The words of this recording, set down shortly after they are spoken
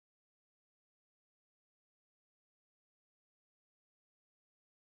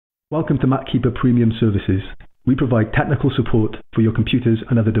Welcome to MacKeeper Premium Services. We provide technical support for your computers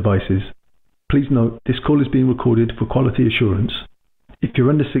and other devices. Please note, this call is being recorded for quality assurance. If you're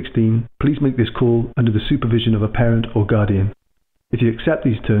under 16, please make this call under the supervision of a parent or guardian. If you accept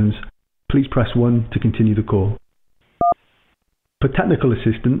these terms, please press 1 to continue the call. For technical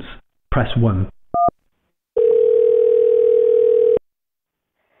assistance, press 1.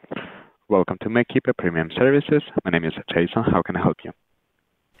 Welcome to MacKeeper Premium Services. My name is Jason. How can I help you?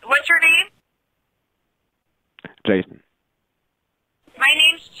 What's your name? Jason. My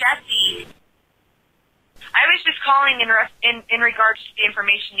name's Jessie. I was just calling in regards to the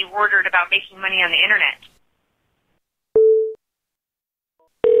information you ordered about making money on the internet.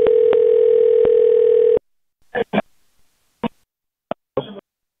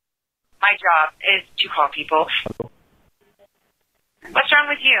 My job is to call people. What's wrong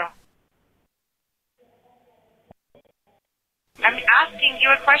with you? I'm asking you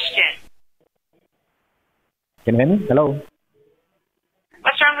a question. Can you hear me? Hello.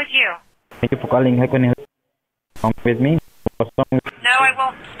 What's wrong with you? Thank you for calling. How can you help with me? What's wrong with No, I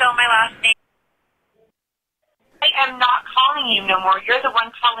won't spell my last name. I am not calling you no more. You're the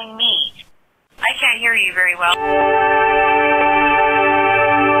one calling me. I can't hear you very well.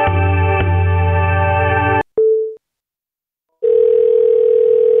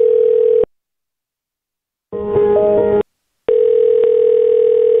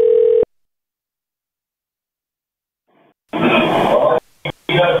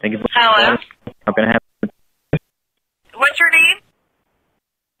 Thank you for Hello? calling. How can I help you? What's your name?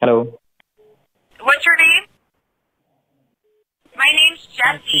 Hello. What's your name? My name's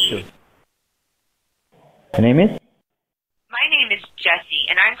Jessie. Your name is? My name is Jessie,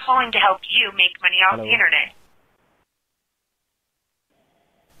 and I'm calling to help you make money off the internet.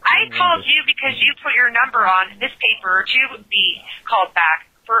 I called you because you put your number on this paper to be called back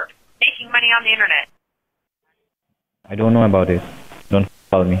for making money on the internet. I don't know about it. Don't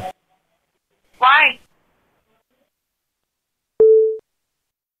call me. Why?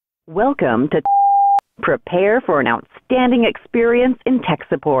 Welcome to Prepare for an outstanding experience in tech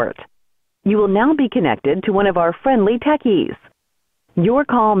support. You will now be connected to one of our friendly techies. Your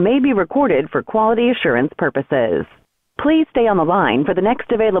call may be recorded for quality assurance purposes. Please stay on the line for the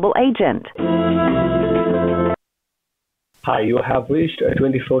next available agent. Hi, you have reached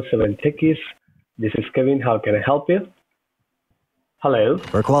 24/7 Techies. This is Kevin. How can I help you? Hello.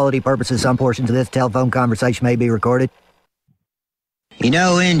 For quality purposes, some portions of this telephone conversation may be recorded. You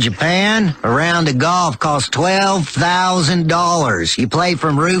know, in Japan, a round of golf costs $12,000. You play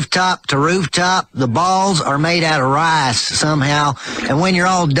from rooftop to rooftop. The balls are made out of rice somehow. And when you're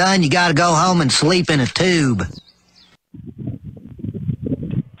all done, you gotta go home and sleep in a tube.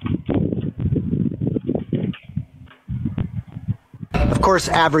 Of course,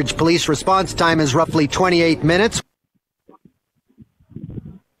 average police response time is roughly 28 minutes.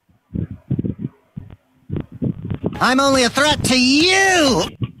 I'm only a threat to you!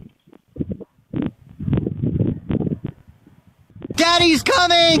 Daddy's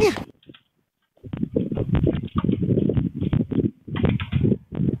coming!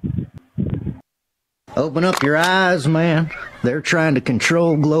 Open up your eyes, man. They're trying to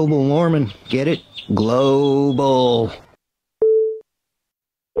control global warming. Get it? Global.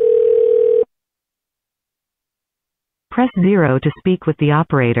 Press 0 to speak with the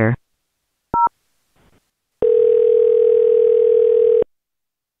operator.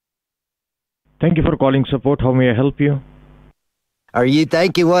 Thank you for calling support. How may I help you? Are you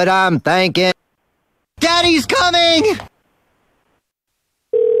thinking what I'm thinking? Daddy's coming!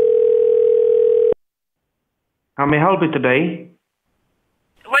 How may I help you today?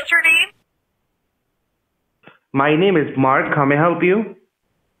 What's your name? My name is Mark. How may I help you?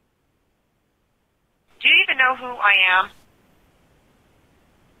 Do you even know who I am?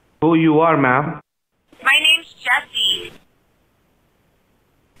 Who you are, ma'am? My name's Jessie.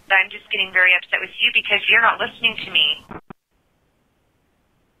 I'm just getting very upset with you because you're not listening to me.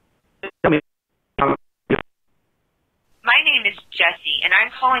 My name is Jessie, and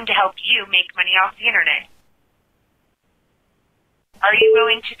I'm calling to help you make money off the internet. Are you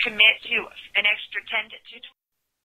willing to commit to an extra 10 to